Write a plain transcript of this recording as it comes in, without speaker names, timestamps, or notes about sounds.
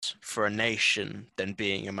for a nation than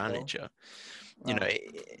being a manager. You know,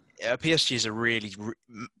 Right. PSG is a really.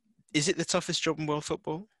 Is it the toughest job in world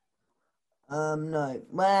football? No.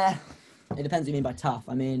 Well, it depends what you mean by tough.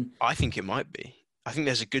 I mean, I think it might be. I think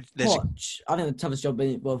there's a good. Poch. I think the toughest job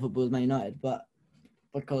in world football is Man United, but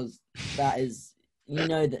because that is,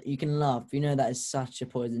 that you can laugh. That is such a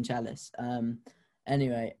poison chalice.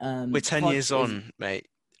 Anyway, We're 10 Poch years is on, mate.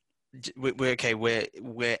 We're okay.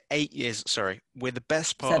 We're 8 years. Sorry, we're the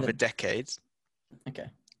best part of a 7. decade Okay,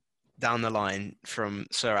 down the line from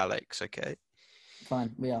Sir Alex. Okay,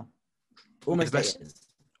 fine. We are we're the almost 8 best. years.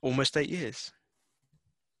 Almost 8 years.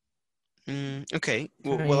 Okay.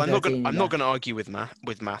 Well, I'm not 2013 gonna argue with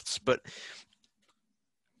maths, but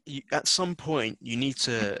at some point you need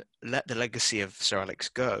to let the legacy of Sir Alex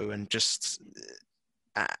go and just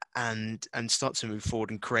and start to move forward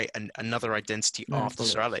and create another identity No, after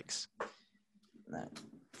Sir bollocks. Alex. No,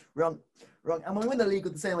 wrong. And when we win the league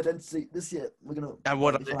with the same identity this year, we're gonna. And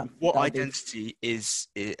what identity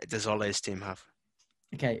does Ole's team have?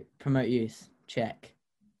 Okay, promote youth. Check.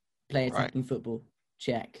 Play Right. attacking football.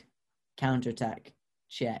 Check. Counter attack.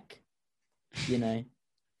 Check. Look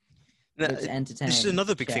to entertain. This is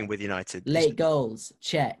another big check. thing with United. Late goals.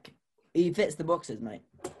 Check. He fits the boxes, mate.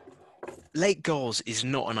 Late goals is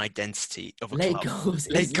not an identity of a Late club. goals.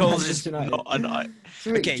 Late goals is United. not an.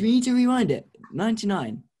 Sorry, Okay. do we need to rewind it?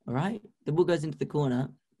 99. All right. The ball goes into the corner.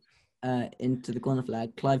 Into the corner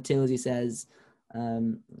flag. Clive Tilsey says,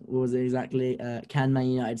 what was it exactly? Can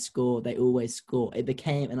Man United score? They always score. It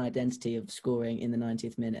became an identity of scoring in the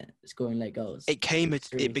 90th minute, scoring late goals. It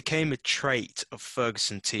became a trait of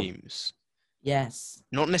Ferguson teams. Yes.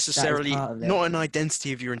 Not necessarily, not an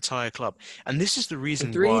identity of your entire club. And this is the reason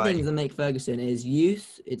The three why. things that make Ferguson is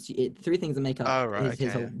youth. Three things that make up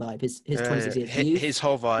his whole vibe. His 26 years. Youth, his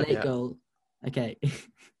whole vibe. late goal. Okay.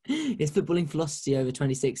 His footballing philosophy over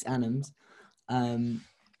 26 annums.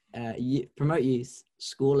 Promote youth,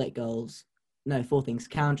 score late goals. No, 4 things: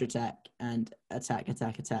 counter attack and attack.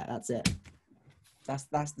 That's it.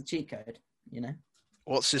 That's the cheat code.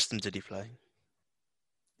 What system did he play?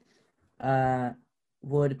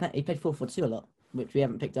 Well, he played 4-4-2 a lot, which we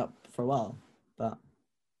haven't picked up for a while. But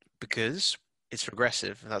because it's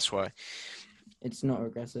regressive. That's why. It's not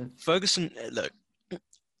regressive. Ferguson, look,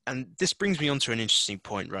 and this brings me on to an interesting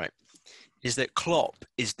point, right? Is that Klopp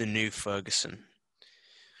is the new Ferguson.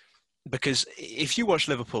 Because if you watch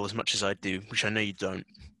Liverpool as much as I do, which I know you don't,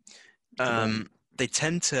 they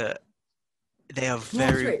tend to. They are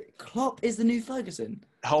very. Klopp is the new Ferguson.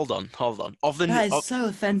 Hold on. That is so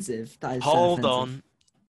offensive. Hold on.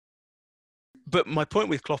 But my point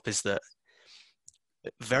with Klopp is that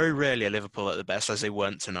very rarely are Liverpool at the best, as they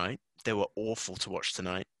weren't tonight. They were awful to watch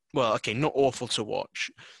tonight. Well, okay, not awful to watch,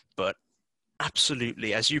 but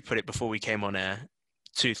absolutely, as you put it before we came on air,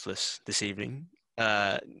 toothless this evening.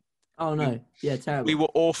 Oh no! Yeah, terrible. We were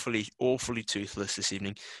awfully toothless this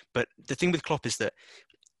evening. But the thing with Klopp is that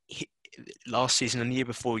last season and the year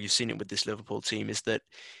before, you've seen it with this Liverpool team, is that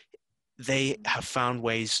they have found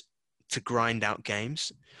ways to grind out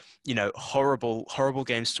games. Horrible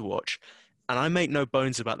games to watch. And I make no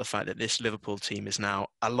bones about the fact that this Liverpool team is now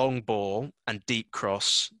a long ball and deep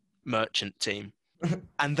cross merchant team.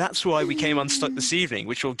 And that's why we came unstuck this evening,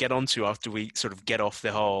 which we'll get onto after we sort of get off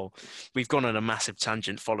the whole. We've gone on a massive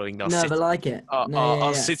tangent following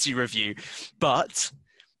our City review. But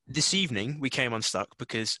this evening we came unstuck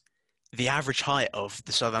because the average height of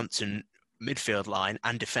the Southampton midfield line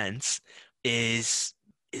and defence is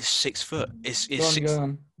 6 foot. Go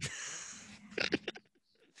on.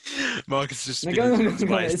 Marcus just speaking to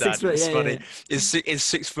my dad. It's funny. It's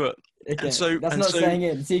 6 foot. Okay. And so that's not staying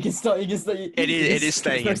in. So you can stop. It is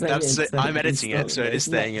staying in. I'm editing it, so it is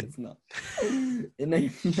staying in. It's not.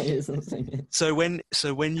 It's not staying in. So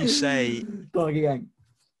when you say, go on, again.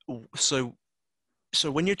 So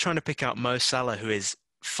when you're trying to pick out Mo Salah, who is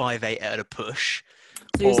 5'8" at a push.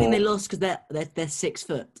 So you're saying they lost because they're 6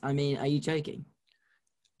 foot? I mean, are you joking?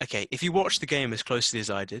 Okay, if you watch the game as closely as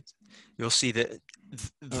I did, you'll see that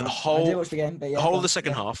the I whole did watch the game, but the whole of the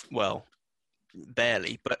second half, well,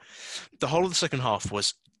 barely, but the whole of the second half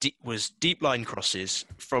was deep line crosses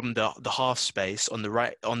from the half space on the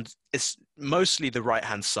right, it's mostly the right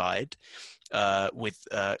hand side, with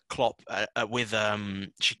Klopp, with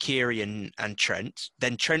Shaqiri and Trent.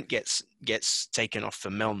 Then Trent gets taken off for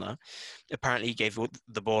Milner. Apparently, he gave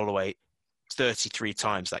the ball away 33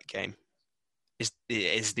 times that game.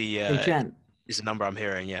 Is the number I'm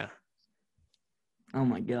hearing? Yeah. Oh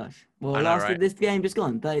my gosh! Well, this game just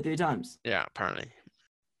gone 33 times. Yeah, apparently.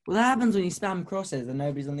 Well, that happens when you spam crosses and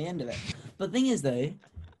nobody's on the end of it. But the thing is, though,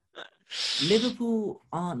 Liverpool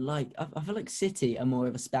aren't like. I feel like City are more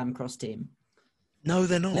of a spam cross team. No,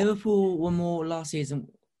 they're not. Liverpool were more last season.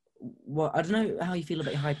 Well, I don't know how you feel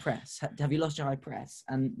about your high press. Have you lost your high press?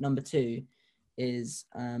 And number two is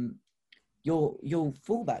your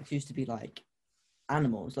fullbacks used to be like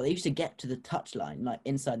animals. Like they used to get to the touchline, like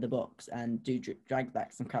inside the box, and do drag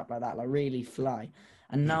backs and crap like that, like really fly.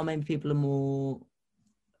 And now maybe people are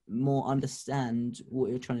more understand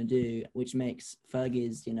what you're trying to do, which makes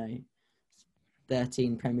Fergie's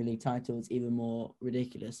 13 Premier League titles even more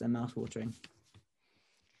ridiculous and mouthwatering.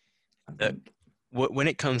 I think. When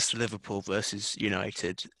it comes to Liverpool versus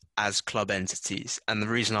United as club entities, and the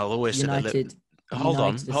reason I'll always say that. Hold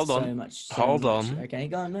on. So much. Okay,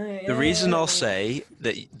 go on. No, The reason I'll say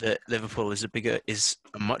that Liverpool is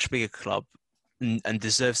a much bigger club and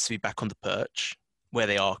deserves to be back on the perch where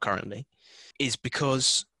they are currently is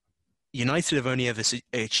because United have only ever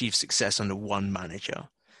achieved success under one manager,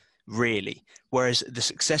 really. Whereas the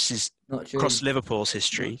successes across Liverpool's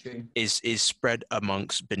history is spread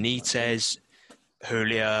amongst Benitez,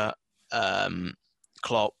 Julia,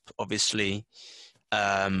 Klopp, obviously,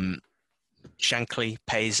 Shankly,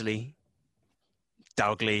 Paisley,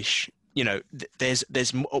 Dalglish.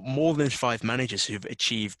 There's more than 5 managers who've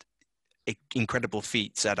achieved incredible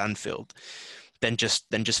feats at Anfield than just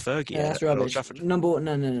Fergie. Yeah, that's rubbish.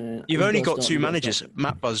 No. You've only got 2 managers,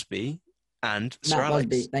 Matt Busby and Sir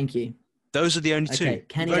Alex. Thank you. Those are the only 2.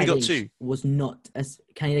 You've only got 2.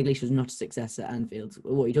 Kenny Dalglish was not a success at Anfield.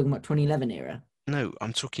 What are you talking about? 2011 era? No,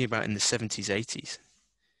 I'm talking about in the 70s, 80s.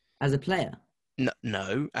 As a player?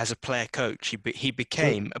 No, as a player coach. He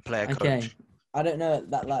became a player coach. Okay, I don't know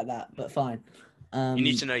that like that, but fine. You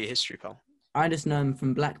need to know your history, pal. I just know him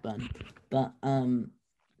from Blackburn. But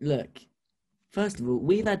look, first of all,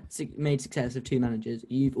 we've made success of 2 managers.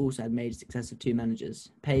 You've also had made success of 2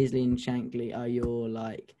 managers. Paisley and Shankly are your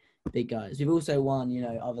like big guys. We've also won,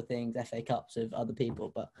 other things, FA Cups of other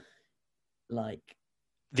people, but like.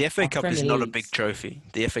 The FA Cup is not a big trophy.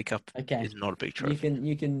 The FA Cup is not a big trophy.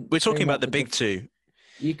 You can. We're talking about the big 2.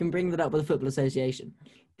 You can bring that up with the Football Association,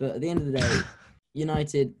 but at the end of the day,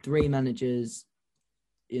 United 3 managers.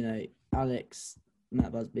 Alex,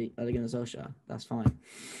 Matt Busby, Ole Gunnar Solskjaer. That's fine.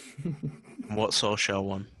 What Solskjaer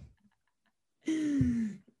won?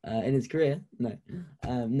 In his career, no.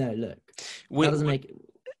 No, look. We're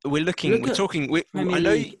talking. I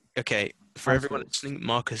know. Okay, for everyone listening,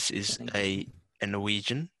 Marcus is a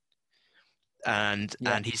Norwegian, and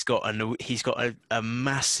he's got a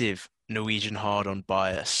massive Norwegian hard-on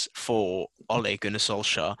bias for Ole Gunnar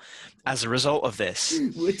Solskjaer. As a result of this,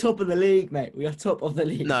 we're top of the league, mate. We are top of the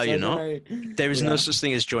league. No, you're not. There is no such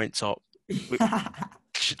thing as joint top.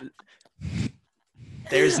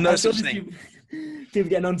 There is no such thing. People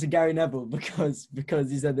getting on to Gary Neville because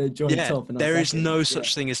he said they're joint top. And there is no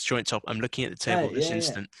such thing as joint top. I'm looking at the table at this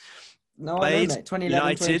instant. No, I know, mate.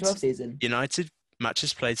 2011-2012 season. United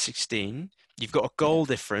matches played 16. You've got a goal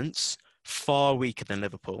difference far weaker than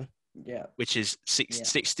Liverpool. Yeah. Which is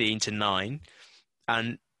 16 to 9.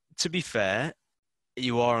 And to be fair,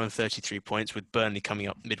 you are on 33 points with Burnley coming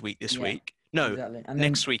up midweek this week. No, exactly. And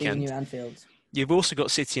next weekend. Anfield. You've also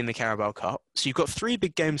got City in the Carabao Cup. So you've got 3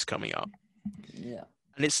 big games coming up. Yeah.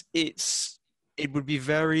 And it would be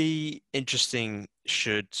very interesting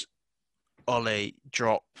should Ole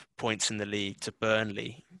drop points in the league to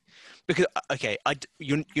Burnley. Because,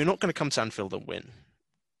 you're not going to come to Anfield and win.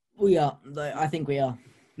 We are. I think we are.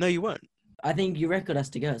 No, you won't. I think your record has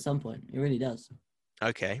to go at some point. It really does.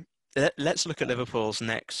 Okay. Let's look at Liverpool's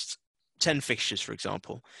next 10 fixtures, for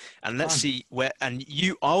example. And let's see where... And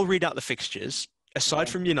I'll read out the fixtures, aside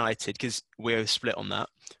from United, because we're split on that,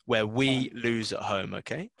 where we lose at home,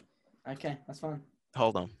 okay? Okay, that's fine.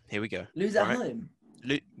 Hold on. Here we go. Lose at home?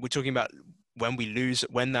 We're talking about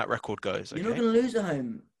when that record goes, okay? You're not going to lose at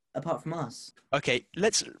home, apart from us. Okay,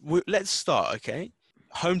 let's start, okay?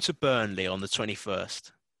 Home to Burnley on the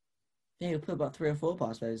 21st. Yeah, you'll put about 3 or 4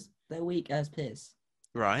 past those. They're weak as piss.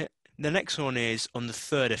 Right. The next one is on the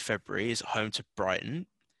 3rd of February, is home to Brighton.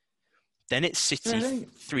 Then it's City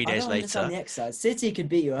 3 days later. I don't understand the exercise. City could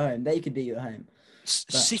beat you at home. They could beat you at home.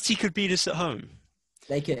 City could beat us at home.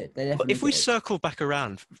 They could. They definitely if we circle back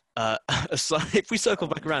around, to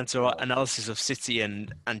our analysis of City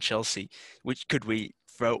and Chelsea, which could we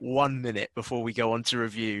for 1 minute before we go on to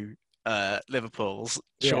review Liverpool's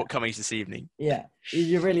shortcomings this evening? Yeah,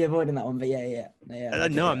 you're really avoiding that one, but yeah.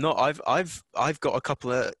 No, I'm not. I've got a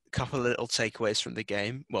couple of little takeaways from the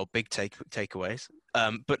game. Well, big takeaways.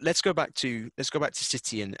 But let's go back to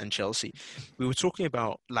City and Chelsea. We were talking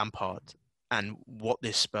about Lampard and what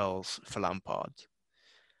this spells for Lampard.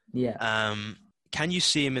 Yeah. Can you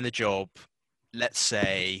see him in the job, let's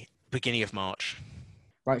say, beginning of March.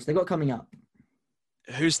 Right, so they got coming up.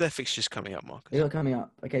 Who's their fixtures coming up, They Marcus? got coming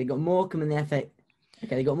up. Okay, they got Morecambe in the FA.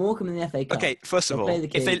 Okay, they got Morecambe in the FA Cup. Okay, first of They'll all, play the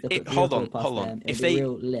if kids. they They'll put hold Liverpool on, past hold on. them. If It'll be they a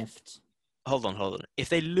real lift. hold on. If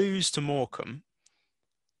they lose to Morecambe,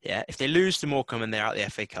 if they lose to Morecambe and they're out the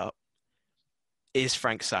FA Cup, is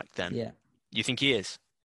Frank sacked then? Yeah. You think he is?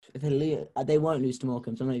 If they won't lose to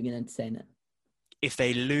Morecambe, so I'm not even going to entertain it. If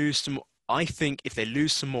they lose to, I think if they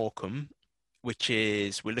lose to Morecambe, which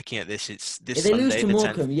is we're looking at this, it's this If they Sunday, lose to the 10th.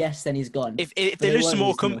 Morecambe, yes, then he's gone. If But they lose to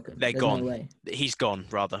won't Morecambe, they're There's gone. no way. He's gone,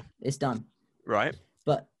 rather. It's done. Right?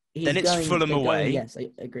 But then it's Fulham away. Yes,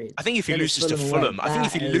 I agree. I think if he loses to Fulham,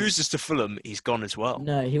 loses to Fulham, he's gone as well.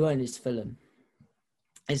 No, he won't lose to Fulham.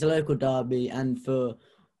 It's a local derby, and for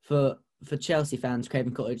Chelsea fans,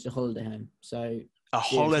 Craven Cottage is a holiday home. So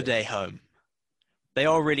holiday home. They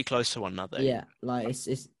are really close to one another. Yeah, like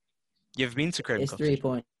it's. You've been to Craven It's Cottage. 3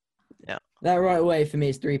 points. Yeah. That right away for me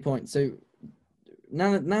is 3 points. So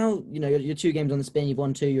now you know your 2 games on the spin, you've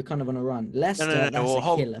won 2. You're kind of on a run. Leicester, that's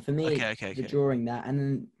a killer for me. Okay. The drawing that,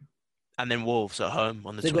 and then Wolves at home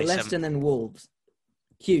on the 27th. They've got Leicester and then Wolves.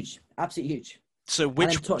 Huge, absolutely huge. So and then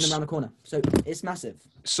Tottenham around the corner. So it's massive.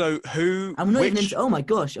 So who? I'm not even into. Oh my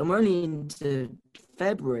gosh, I'm only into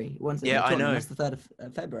February. I know. That's the 3rd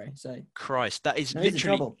of February. So Christ, that is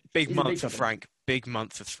literally big month for Frank. Big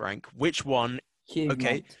month for Frank. Which one? Huge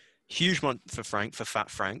month. Huge month for Frank, for Fat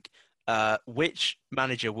Frank. Which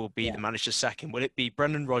manager will be the manager second? Will it be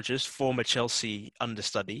Brendan Rodgers, former Chelsea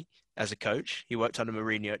understudy as a coach? He worked under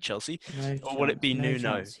Mourinho at Chelsea. Or will it be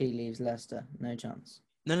Nuno? Chance he leaves Leicester. No chance.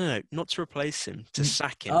 No, not to replace him, to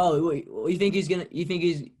sack him. Oh, you think he's gonna? You think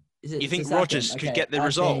he's? You think Rodgers could get the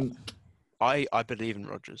result? I believe in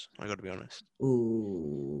Rodgers. I got to be honest.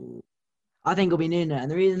 Ooh, I think it'll be Nuno, and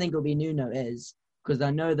the reason I think it'll be Nuno is because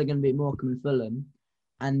I know they're going to beat Morecambe and Fulham,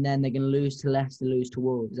 and then they're going to lose to Leicester, lose to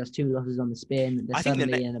Wolves. That's 2 losses on the spin. They're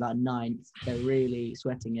suddenly in about 9th. They're really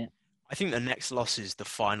sweating it. I think the next loss is the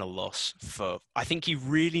final loss for. I think he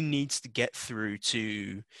really needs to get through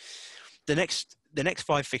to the next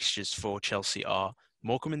 5 fixtures for Chelsea are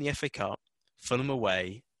Morecambe in the FA Cup, Fulham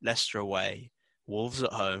away, Leicester away, Wolves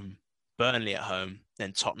at home, Burnley at home,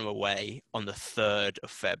 then Tottenham away on the 3rd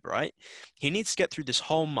of Feb, right? He needs to get through this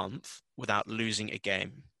whole month without losing a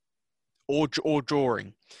game or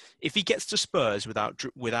drawing. If he gets to Spurs without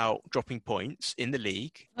dropping points in the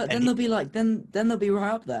league, then they'll be then they'll be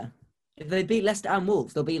right up there. If they beat Leicester and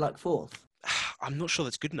Wolves, they'll be like 4th. I'm not sure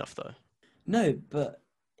that's good enough though. No, but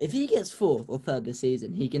if he gets 4th or 3rd this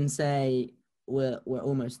season, he can say we're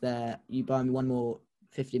almost there. You buy me one more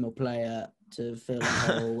 50 mil player to fill a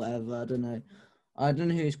hole, whatever. I don't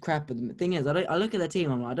know who's crap. But the thing is, I look at their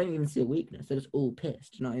team. I don't even see a weakness. They're just all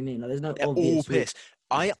pissed. You know what I mean? Like there's no obvious. All pissed.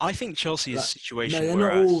 I think Chelsea's situation. No, they're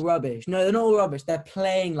not all rubbish. No, they're not all rubbish. They're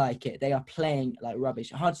playing like it. They are playing like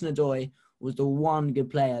rubbish. Hudson-Odoi was the one good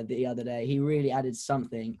player the other day. He really added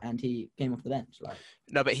something, and he came off the bench.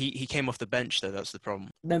 No, but he came off the bench though. That's the problem.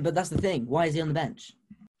 No, but that's the thing. Why is he on the bench?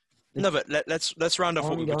 No, but let's round off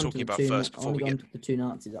what we were talking about first before we get to the 2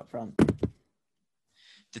 Nazis up front.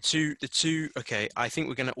 The two. Okay, I think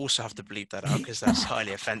we're gonna also have to bleep that out because that's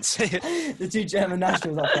highly offensive. The 2 German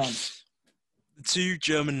nationals up front. The 2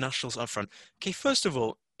 German nationals up front. Okay, first of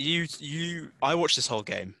all, I watched this whole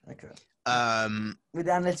game. Okay. With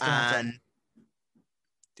the analytics and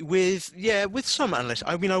with some analysts.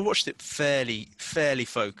 I mean, I watched it fairly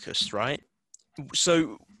focused, right?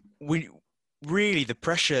 So really the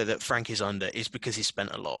pressure that Frank is under is because he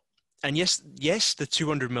spent a lot. And yes, the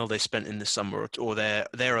 200 mil they spent in the summer or there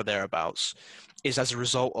or thereabouts is as a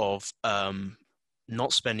result of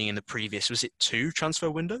not spending in the previous, was it 2 transfer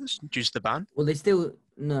windows due to the ban? Well,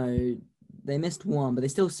 they missed 1, but they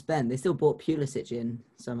still spent. They still bought Pulisic in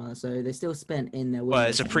somehow, so they still spent in their window. Well,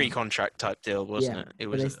 it's a pre-contract type deal, wasn't it? It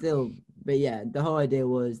was. But the whole idea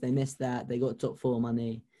was they missed that. They got top 4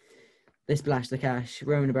 money. They splashed the cash.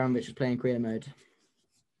 Roman Abramovich was playing creative mode.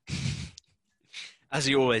 As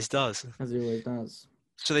he always does.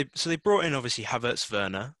 So they brought in obviously Havertz,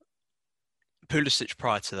 Werner, Pulisic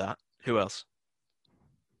prior to that. Who else?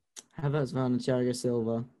 Havertz, Werner, Thiago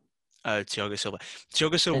Silva. Oh, Thiago Silva.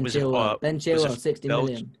 Thiago Silva Ben Chilwell, 60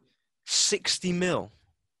 million. 60 mil.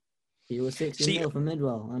 He was 60 mil for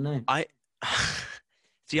Midwell. I know.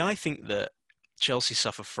 I think that Chelsea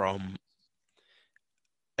suffer from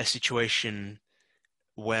a situation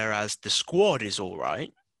whereas the squad is all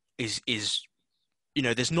right, is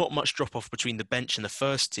there's not much drop off between the bench and the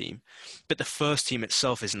first team, but the first team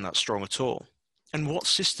itself isn't that strong at all. And what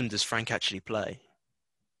system does Frank actually play?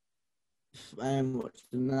 I haven't watched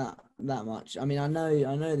them that much. I mean, I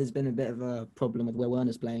know there's been a bit of a problem with where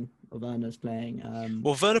Werner's playing.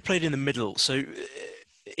 Well, Werner played in the middle, so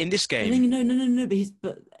in this No, game, no.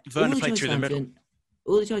 But all Werner the played Chelsea through the fans middle. been,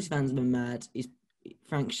 all the Chelsea fans have been mad.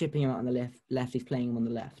 Frank shipping him out on the left. He's playing him on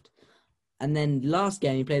the left. And then last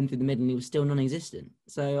game he played him through the middle and he was still non-existent.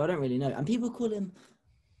 So I don't really know. And people call him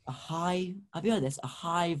have you heard this? A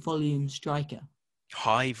high volume striker.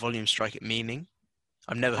 High volume striker, meaning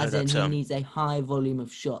I've never heard As that in he term. needs a high volume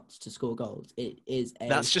of shots to score goals. It is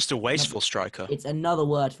That's just a wasteful striker. it's another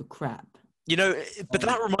word for crap. You know, but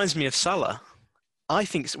that reminds me of Salah. I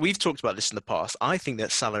think we've talked about this in the past. I think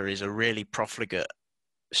that Salah is a really profligate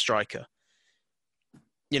striker.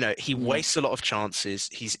 You know, he wastes a lot of chances.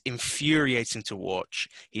 He's infuriating to watch.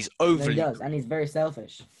 He's No, he overly. does, and he's very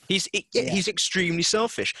selfish. He's extremely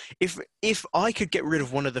selfish. If I could get rid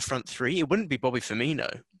of one of the front three, it wouldn't be Bobby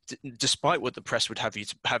Firmino, despite what the press would have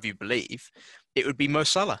you believe. It would be Mo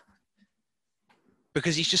Salah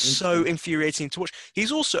because he's just so infuriating to watch.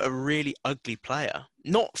 He's also a really ugly player,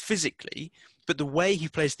 not physically, but the way he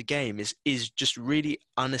plays the game is just really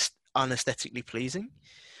unaesthetically pleasing.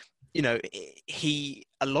 You know,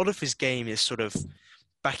 a lot of his game is sort of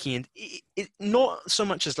backing in, not so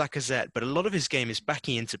much as Lacazette, but a lot of his game is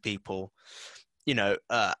backing into people, you know,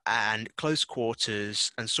 and close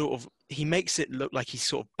quarters, and sort of he makes it look like he's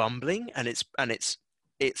sort of bumbling, and it's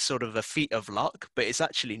sort of a feat of luck, but it's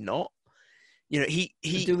actually not. You know, he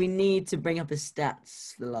Do we need to bring up his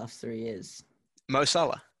stats for the last 3 years? Mo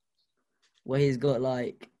Salah. Where he's got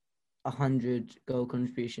like 100 goal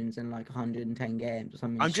contributions in like 110 games or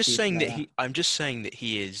something. I'm just saying like that I'm just saying that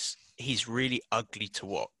he's really ugly to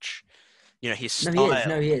watch. You know, his style,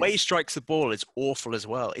 he is. the way he strikes the ball is awful as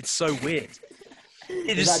well. It's so weird.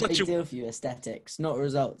 It is is that a such big deal for you? Aesthetics, not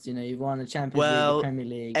results. You know, you've won the Champions League, the Premier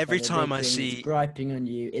League. Every but the time big I thing see that's griping on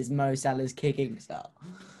you is Mo Salah's kicking style.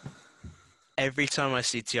 every time I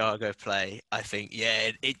see Thiago play, I think,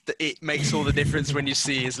 yeah, it makes all the difference when you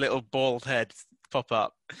see his little bald head pop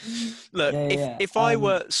up. Look, if I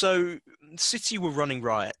were City were running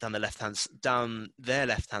riot down their left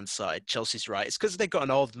hand side, Chelsea's right. It's because they got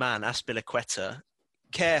an old man, Aspilicueta,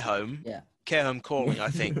 care home calling, I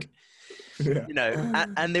think. Yeah. You know,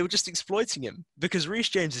 and they were just exploiting him because Reece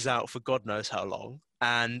James is out for God knows how long,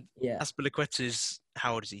 and Aspilicueta is,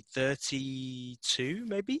 how old is he? 32,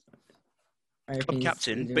 maybe. Club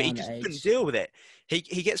captain, but he just couldn't deal with it. He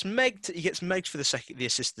gets megged. He gets megged for the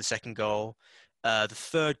assist, the second goal. The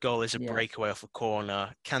third goal is a breakaway off a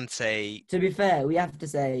corner. Kante. To be fair, we have to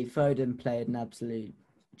say Foden played an absolute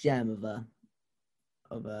gem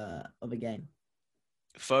of a game.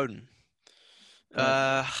 Foden.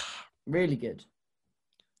 Really good.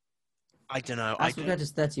 I don't know.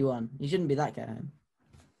 Aspilicueta's 31. He shouldn't be that guy.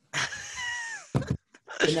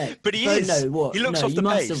 But he is. No, what? He looks off the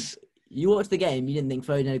pace. You watched the game. You didn't think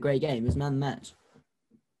Foden had a great game. He was man of the match.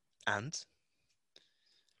 And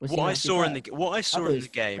what I saw in the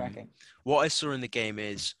game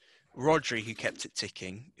is Rodri, who kept it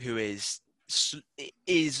ticking, who is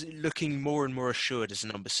looking more and more assured as a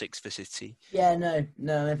number 6 for City. Yeah, no,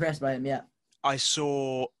 I'm impressed by him. Yeah, I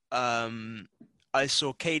saw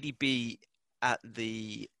KDB at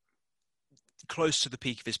the close to the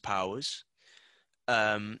peak of his powers.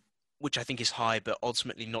 Which I think is high, but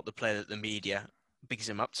ultimately not the player that the media bigs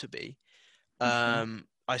him up to be. I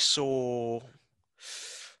saw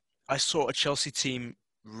a Chelsea team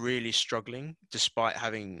really struggling despite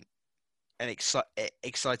having an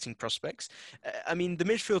exciting prospects. I mean, the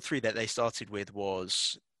midfield three that they started with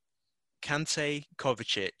was Kante,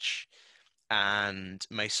 Kovacic, and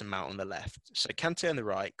Mason Mount on the left. So Kante on the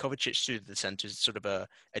right, Kovacic through the centre is sort of a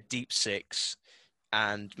deep six,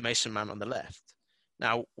 and Mason Mount on the left.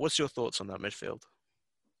 Now, what's your thoughts on that midfield?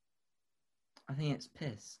 I think it's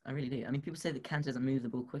piss. I really do. I mean, people say that Kante doesn't move the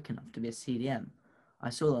ball quick enough to be a CDM. I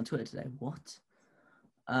saw that on Twitter today. What?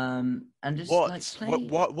 And just what? Like play...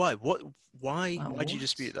 Why do you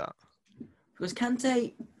dispute that? Because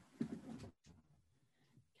Kante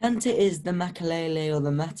is the Makalele or the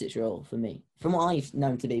Matic role for me. From what I've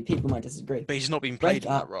known to be, people might disagree. But he's not been played in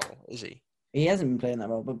that role, is he? He hasn't been playing that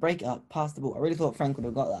role, but break it up, pass the ball. I really thought Frank would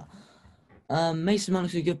have got that. Mason Mount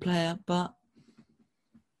is a good player, but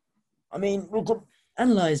I mean, we'll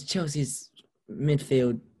analyse Chelsea's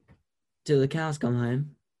midfield till the cows come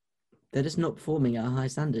home. They're just not performing at a high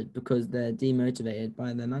standard because they're demotivated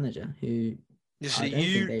by their manager, who.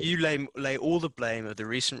 You lay all the blame of the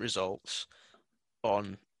recent results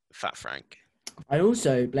on Fat Frank. I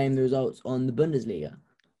also blame the results on the Bundesliga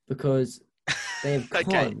because they have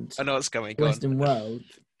conned I know what's going the Western world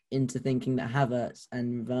into thinking that Havertz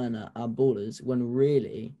and Werner are ballers when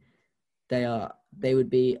really they would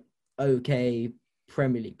be okay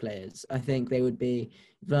Premier League players. I think they would be.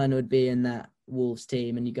 Werner would be in that Wolves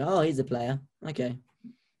team, and you go, oh, he's a player, okay,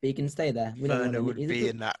 but he can stay there. We don't want Werner him. would be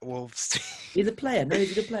in that Wolves team. He's a player. No,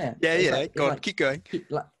 he's a good player. Yeah, It's yeah. Go on, keep going.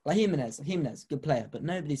 Like Jimenez, good player, but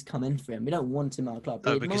nobody's come in for him. We don't want him at our club.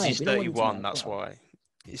 No, because he's 31. That's why.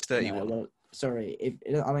 He's 31. No, well, sorry,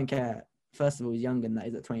 I don't care. First of all, he's younger than that.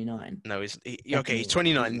 He's at 29. No, okay. He's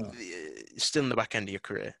 29. Still in the back end of your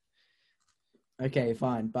career. Okay,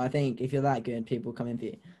 fine. But I think if you're that good, people come in for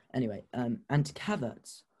you. Anyway, and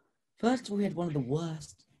Havertz. First of all, he had one of the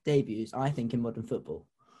worst debuts, I think, in modern football.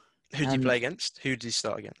 Who did he play against? Who did he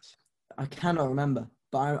start against? I cannot remember.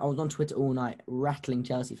 But I was on Twitter all night rattling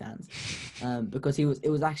Chelsea fans because it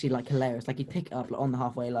was actually like hilarious. Like he'd pick it up like, on the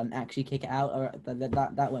halfway line and actually kick it out. Or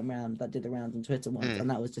that went round. That did the rounds on Twitter once, and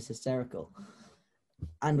that was just hysterical.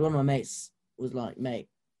 And one of my mates was like, "Mate,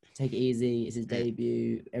 take it easy. It's his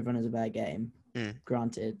debut. Everyone has a bad game,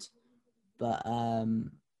 granted, but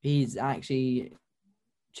he's actually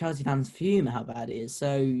Chelsea fans fume at how bad it is.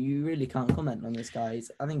 So you really can't comment on this guy.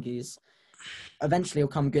 I think he's." Eventually, he'll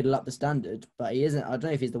come good and up the standard, but he isn't. I don't know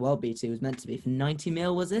if he's the world beater he was meant to be. For 90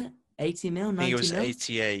 mil, was it? 80 mil? 90 I think it was mil?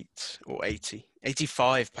 88 or 80.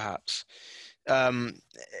 85, perhaps.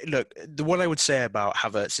 Look, what I would say about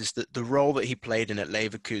Havertz is that the role that he played in at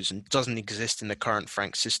Leverkusen doesn't exist in the current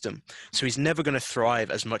Frank system. So he's never going to thrive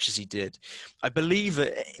as much as he did. I believe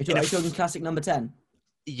that... Are you talking classic number 10?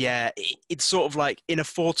 Yeah, it's sort of like in a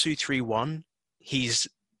 4-2-3-1, he's...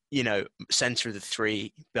 center of the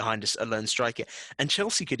three behind a lone striker. And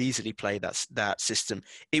Chelsea could easily play that system.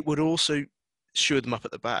 It would also shore them up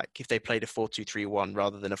at the back if they played a 4-2-3-1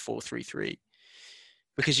 rather than a 4-3-3.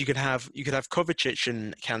 Because you could have Kovacic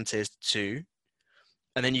and Kante as two,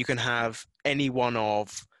 and then you can have any one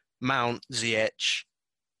of Mount, Ziyech,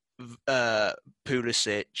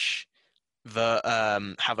 Pulisic,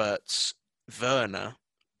 Havertz, Werner.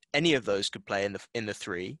 Any of those could play in the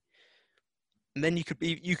three. And then you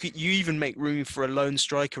even make room for a lone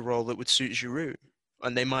striker role that would suit Giroud,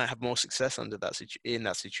 and they might have more success in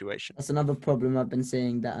that situation. That's another problem I've been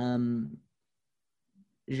seeing, that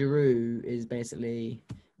Giroud is basically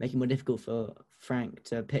making it more difficult for Frank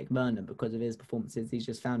to pick Werner because of his performances. He's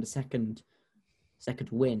just found a second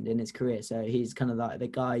wind in his career, so he's kind of like the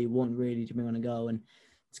guy you want really to bring on a goal, and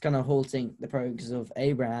it's kind of halting the progress of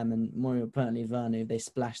Abraham and more importantly Werner, who they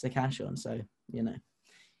splash the cash on. So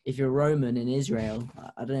if you're Roman in Israel,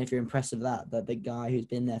 I don't know if you're impressed with that the guy who's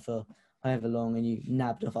been there for however long and you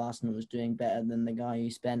nabbed off Arsenal is doing better than the guy you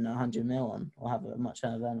spend 100 mil on or have a much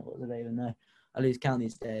higher value. What do they even know? I lose count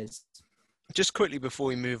these days. Just quickly before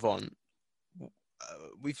we move on,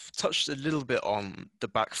 we've touched a little bit on the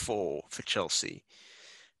back four for Chelsea.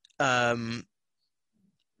 So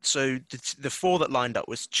the four that lined up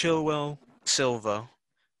was Chilwell, Silva,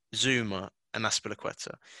 Zuma, and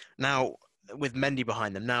Azpilicueta. Now, with Mendy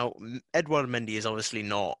behind them. Now, Edouard Mendy is obviously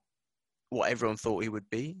not what everyone thought he would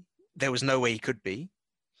be. There was no way he could be.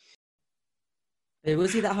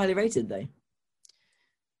 Was he that highly rated, though?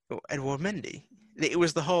 Edouard Mendy. It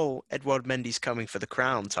was the whole Edouard Mendy's coming for the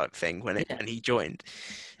crown type thing when he joined.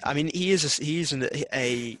 I mean, he is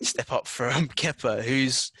a step up from Kepa,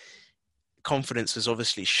 whose confidence was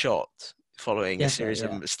obviously shot following a series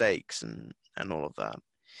of mistakes and all of that.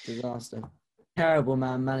 Disaster. Terrible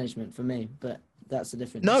man management for me, but that's a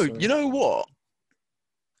different story. You know what?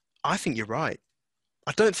 I think you're right.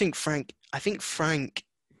 I don't think Frank. I think Frank.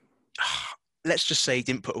 Let's just say he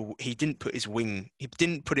didn't put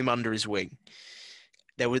him under his wing.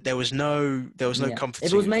 There was no comfort.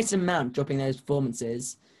 If it was Mason Mount dropping those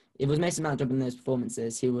performances,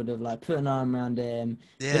 he would have put an arm around him,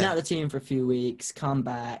 been out of the team for a few weeks, come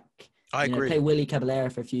back. I agree. Play Willy Caballero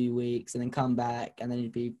for a few weeks and then come back, and then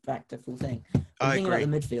he'd be back to full thing. The thing about the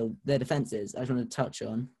midfield, their defences, I just want to touch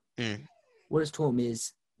on. What it's taught me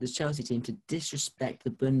is this Chelsea team to disrespect the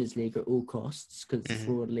Bundesliga at all costs because it's a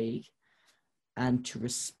fraud league, and to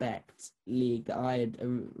respect league that I had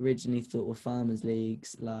originally thought were farmers'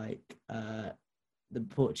 leagues like the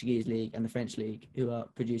Portuguese league and the French league, who are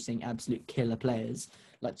producing absolute killer players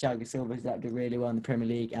like Thiago Silva, who's that did really well in the Premier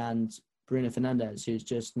League, and Bruno Fernandes, who's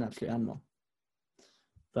just an absolute animal.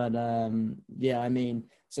 But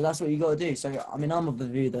so that's what you got to do. So I'm of the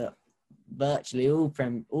view that virtually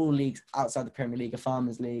all leagues outside the Premier League are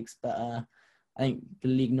farmers' leagues, but I think the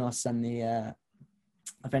Ligue NOS and the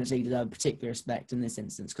French league deserve particular respect in this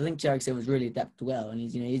instance, because I think Thiago Silva was really adapted well, and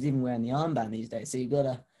he's even wearing the armband these days. So you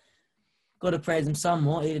got to praise him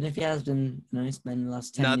somewhat, even if he has been spending the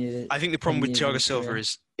last 10 years. I think the problem with Thiago Silva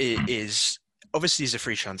is obviously he's a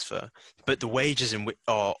free transfer, but the wages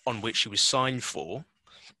on which he was signed for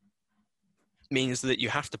means that you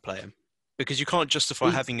have to play him because you can't justify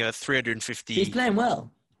He's, having a 350. he's playing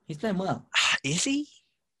well. He's playing well. Is he?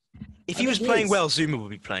 If I he think was he playing is. well, Zuma would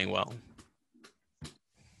be playing well.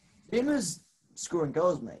 Zuma's scoring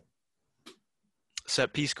goals, mate.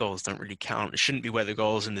 Set piece goals don't really count. It shouldn't be where the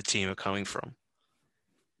goals in the team are coming from.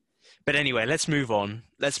 But anyway, let's move on.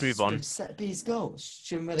 Set piece goals.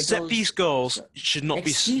 Shouldn't where the Set goals. piece goals should not be.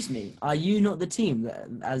 Excuse me. Are you not the team that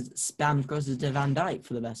has spammed crosses to Van Dijk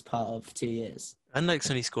for the best part of 2 years? Van Dijk's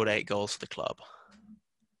only scored 8 goals for the club.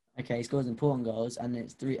 Okay, he scores important goals, and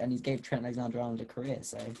it's 3, and he's gave Trent Alexander-Arnold a career.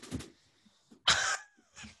 So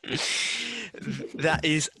That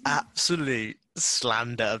is absolute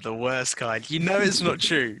slander of the worst kind. You know it's not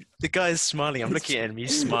true. The guy is smiling. I'm looking at him.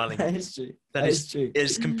 He's smiling. That is true. That is true. It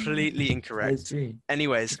is completely incorrect. That is true.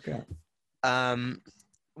 Anyways,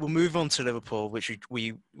 we'll move on to Liverpool, which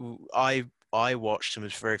I watched and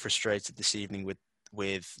was very frustrated this evening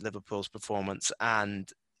with Liverpool's performance,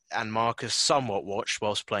 and Marcus somewhat watched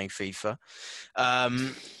whilst playing FIFA.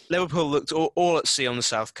 Liverpool looked all at sea on the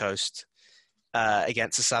south coast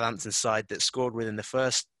against a Southampton side that scored within the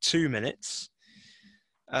first 2 minutes.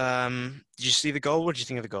 Did you see the goal? What did you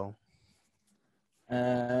think of the goal?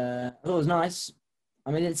 I thought it was nice.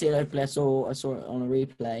 I mean, I didn't see it openly. I saw it on a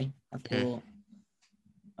replay. I thought.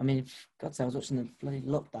 I mean, God sake, I was watching the bloody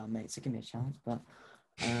lockdown, mate. So give me a chance. But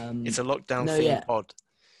it's a lockdown themed pod.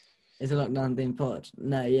 It's a lockdown themed pod.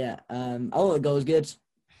 No, yeah. I thought the goal was good.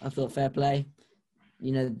 I thought fair play.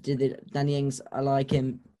 You know, Danny Ings, I like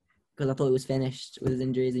him because I thought he was finished with his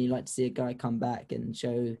injuries, and you like to see a guy come back and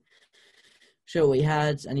show what he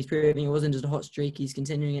had, and he's proving it wasn't just a hot streak. He's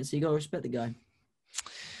continuing it, so you got to respect the guy.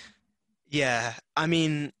 Yeah, I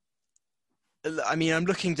mean, I'm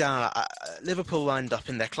looking down. Liverpool lined up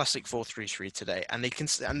in their classic 4-3-3 today, and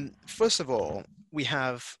and first of all, we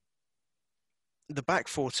have the back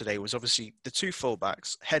four today was obviously the 2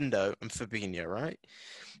 fullbacks, Hendo and Fabinho, right?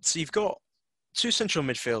 So you've got 2 central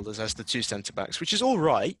midfielders as the 2 centre backs, which is all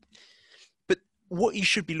right. But what you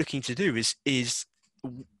should be looking to do is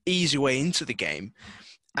ease your way into the game,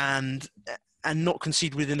 and not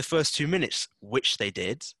concede within the first 2 minutes, which they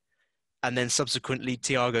did. And then subsequently,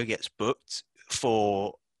 Thiago gets booked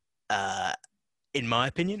for, in my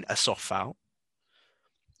opinion, a soft foul.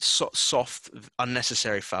 Soft,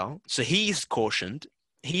 unnecessary foul. So he's cautioned.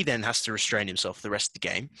 He then has to restrain himself for the rest of the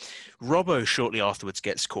game. Robbo shortly afterwards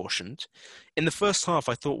gets cautioned. In the first half,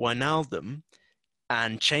 I thought Wijnaldum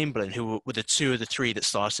and Chamberlain, who were the 2 of the 3 that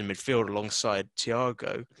started in midfield alongside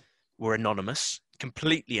Thiago, were anonymous,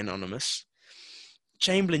 completely anonymous.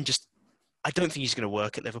 Chamberlain I don't think he's going to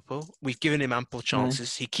work at Liverpool. We've given him ample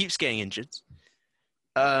chances. No. He keeps getting injured.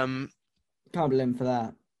 Can't blame him for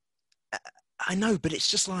that. I know, but it's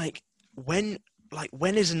just when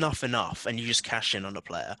is enough, and you just cash in on a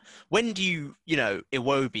player? When do you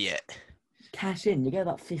Iwobi it? Cash in? You get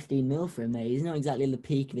about 15 mil for him, mate. He's not exactly at the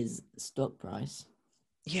peak of his stock price.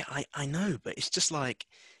 Yeah, I know, but it's just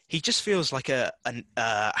he just feels like a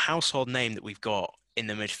household name that we've got in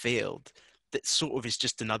the midfield that sort of is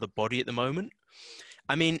just another body at the moment.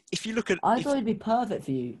 I mean, if you look at... I thought he'd be perfect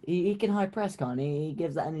for you. He can high press, can't he? He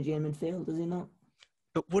gives that energy in midfield, does he not?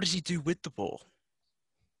 But what does he do with the ball?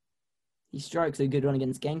 He strikes a good one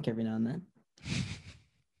against Genk every now and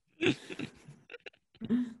then.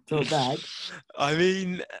 Talk bag. I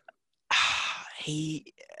mean,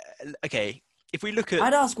 okay, if we look at...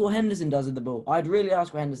 I'd ask what Henderson does with the ball. I'd really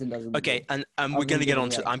ask what Henderson does with the ball. Okay, and we're going to get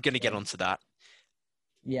onto... I'm going to get onto that.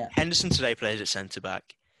 Yeah. Henderson today plays at centre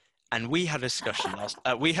back, and we had a discussion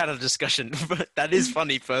that is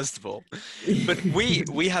funny, first of all, but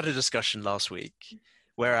we had a discussion last week,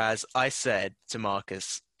 whereas I said to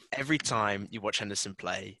Marcus, every time you watch Henderson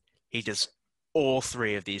play, he does all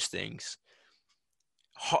 3 of these things.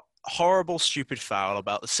 Horrible, stupid foul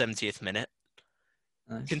about the 70th minute.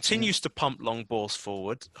 Continues to pump long balls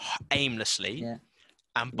forward aimlessly,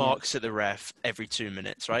 and barks at the ref every 2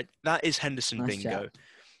 minutes, right? That is Henderson bingo.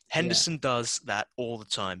 Henderson does that all the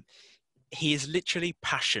time. He is literally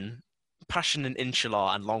passion and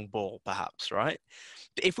inshallah and long ball, perhaps, right?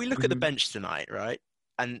 But if we look at the bench tonight, right,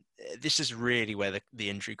 and this is really where the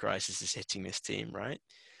injury crisis is hitting this team, right?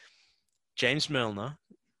 James Milner,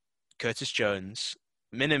 Curtis Jones,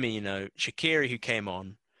 Minamino, Shaqiri, who came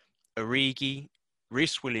on, Origi,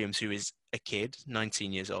 Reece Williams, who is a kid,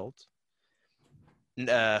 19 years old,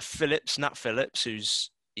 Nat Phillips,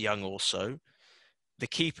 who's young also, the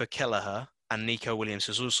keeper Kelleher, and Nico Williams,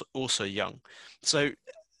 who's also young. So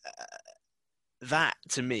that,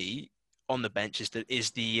 to me, on the bench is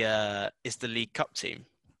the League Cup team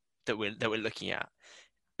that we're looking at,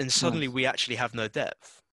 and suddenly we actually have no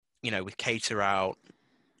depth. With Keita out,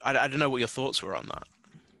 I don't know what your thoughts were on that.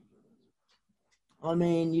 I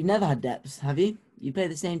mean, you've never had depth, have you? You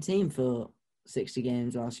played the same team for 60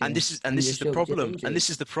 games last year, And this you're is the still getting problem. And injured. this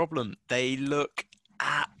is the problem. They look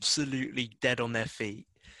absolutely dead on their feet.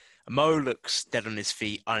 Mo looks dead on his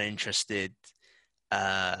feet, uninterested.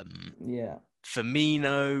 Um, Yeah.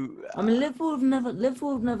 Firmino, I mean, Liverpool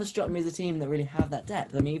have never struck me as a team that really have that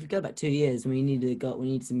depth. I mean, if you go back 2 years, we needed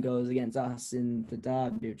some goals against us in the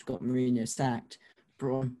derby, which got Mourinho sacked.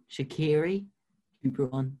 Brought on Shaqiri, who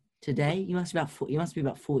brought on today. You must be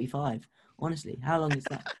about 45. Honestly, how long is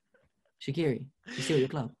that? Shaqiri, he's still at your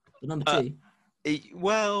club, but number uh, two.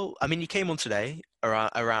 well, I mean, he came on today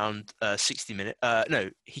around 60 minutes.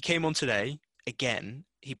 No, he came on today again.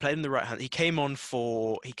 He played in the right hand. He came on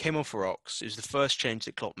for Ox. It was the first change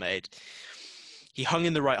that Klopp made. He hung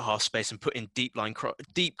in the right half space and put in deep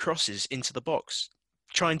crosses into the box,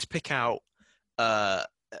 trying to pick out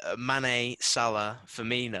Mane, Salah,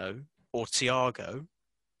 Firmino, or Thiago,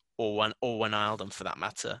 or Wijnaldum for that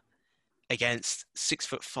matter, against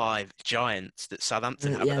 6'5" giants that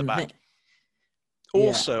Southampton have at Yeah, the and the back. thing, yeah,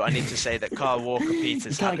 Also, I need to say that Kyle you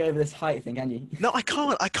Walker-Peters can't had. get over this height thing, can you? No, I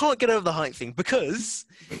can't. I can't get over the height thing because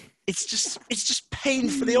it's just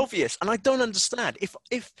painfully obvious, and I don't understand. If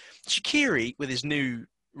Shaqiri with his new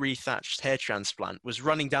rethatched hair transplant was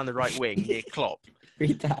running down the right wing near Klopp,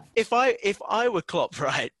 Read that. if I were Klopp,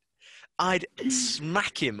 right, I'd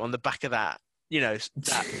smack him on the back of that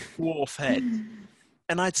dwarf head,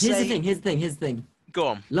 and I'd Here's the say, thing. Here's the thing. "Go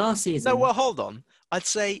on." Last No, season, well, hold on. I'd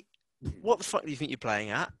say, "What the fuck do you think you're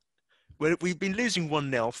playing at? We've been losing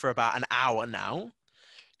 1-0 for about an hour now,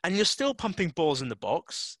 and you're still pumping balls in the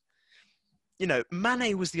box."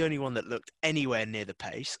 Mane was the only one that looked anywhere near the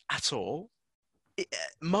pace at all.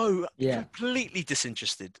 Mo, yeah. completely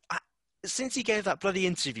disinterested. Since he gave that bloody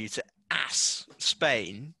interview to Ass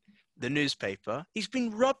Spain, the newspaper, he's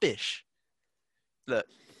been rubbish. Look,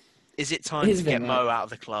 is it time Here's to the thing, get right? Mo out of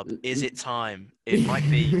the club? Is it time? It might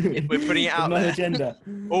be. We're putting it The out Mo there. agenda.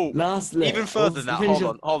 Oh, Last even look. further than that. Finish Hold off.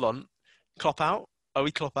 on, hold on. Clop out? Are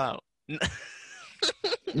we clop out?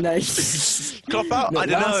 No, Clop out? I look.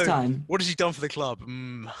 don't Last know. time. What has he done for the club?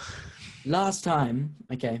 Last time.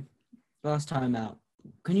 Okay. Last time out.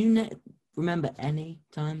 Can you remember any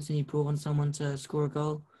times when you brought on someone to score a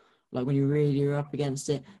goal? Like when you really were up against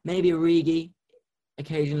it? Maybe Origi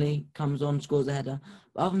occasionally comes on, scores a header.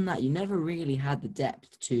 But other than that, you never really had the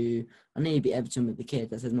depth to. I know you beat Everton with the kid.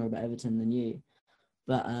 That says more about Everton than you.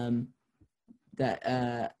 But I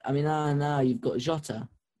mean, now you've got Jota,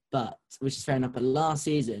 but which is fair enough. But last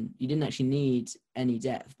season, you didn't actually need any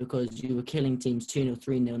depth because you were killing teams 2-0,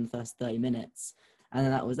 3-0 in the first 30 minutes. And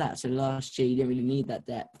then that was that. So last year, you didn't really need that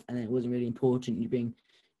depth. And it wasn't really important. You bring,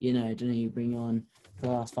 you bring on for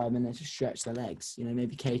the last 5 minutes to stretch the legs.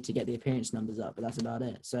 Maybe Kate to get the appearance numbers up, but that's about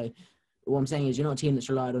it. So what I'm saying is you're not a team that's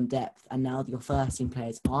relied on depth. And now that your first team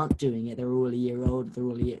players aren't doing it, they're all a year old, they're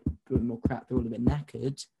all a bit more crap, they're all a bit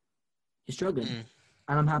knackered. You're struggling.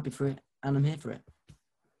 And I'm happy for it. And I'm here for it.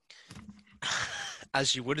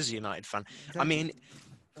 As you would as a United fan. Exactly. I mean,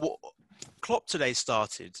 Klopp today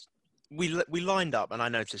started. We lined up, and I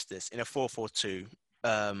noticed this in a 4-4-2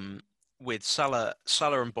 with Salah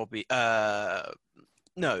and Bobby.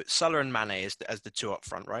 No, Salah and Mane as the two up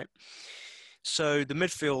front, right? So the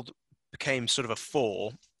midfield became sort of a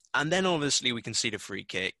 4, and then obviously we concede a free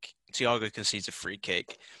kick. Thiago concedes a free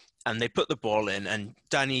kick, and they put the ball in, and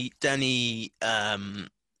Danny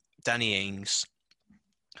Ings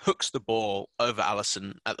hooks the ball over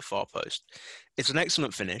Alisson at the far post. It's an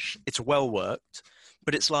excellent finish. It's well worked,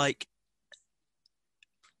 but it's like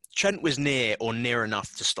Trent was near or near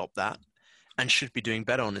enough to stop that and should be doing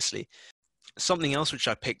better, honestly. Something else which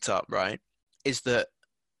I picked up, right, is that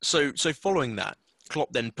so following that,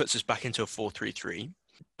 Klopp then puts us back into a 4-3-3,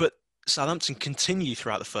 but Southampton continue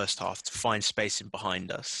throughout the first half to find space in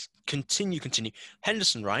behind us. Continue.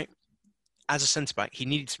 Henderson, right, as a centre-back, he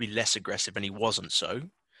needed to be less aggressive and he wasn't so.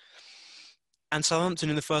 And Southampton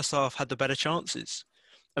in the first half had the better chances.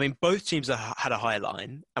 I mean, both teams had a high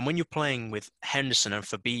line, and when you're playing with Henderson and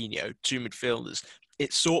Fabinho, two midfielders,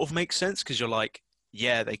 it sort of makes sense because you're like,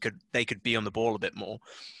 yeah, they could be on the ball a bit more,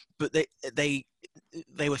 but they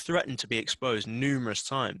were threatened to be exposed numerous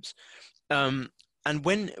times. And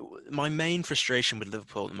when my main frustration with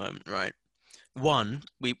Liverpool at the moment, right? One,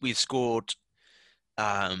 we've scored,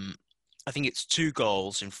 I think it's 2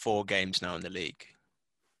 goals in 4 games now in the league,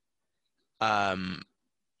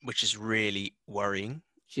 which is really worrying.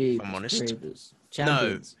 If I'm honest. Creepers. No,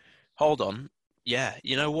 Champions. hold on. Yeah,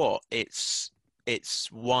 you know what? It's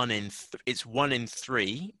 1 in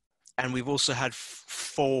 3, and we've also had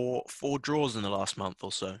four draws in the last month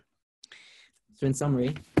or so. So in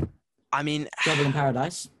summary, I mean, trouble in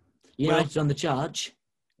paradise. United on the charge.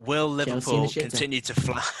 will Chelsea in the Liverpool shitter. continue to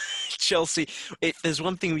fly? Chelsea, if there's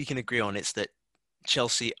one thing we can agree on, it's that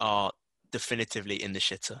Chelsea are definitively in the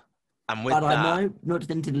shitter. And with But I that, know, not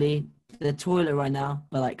definitively, the toilet right now,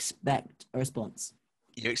 but I expect a response.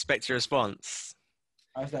 you expect a response.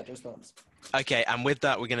 I expect a response. Okay, and with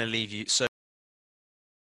that, we're going to leave you. So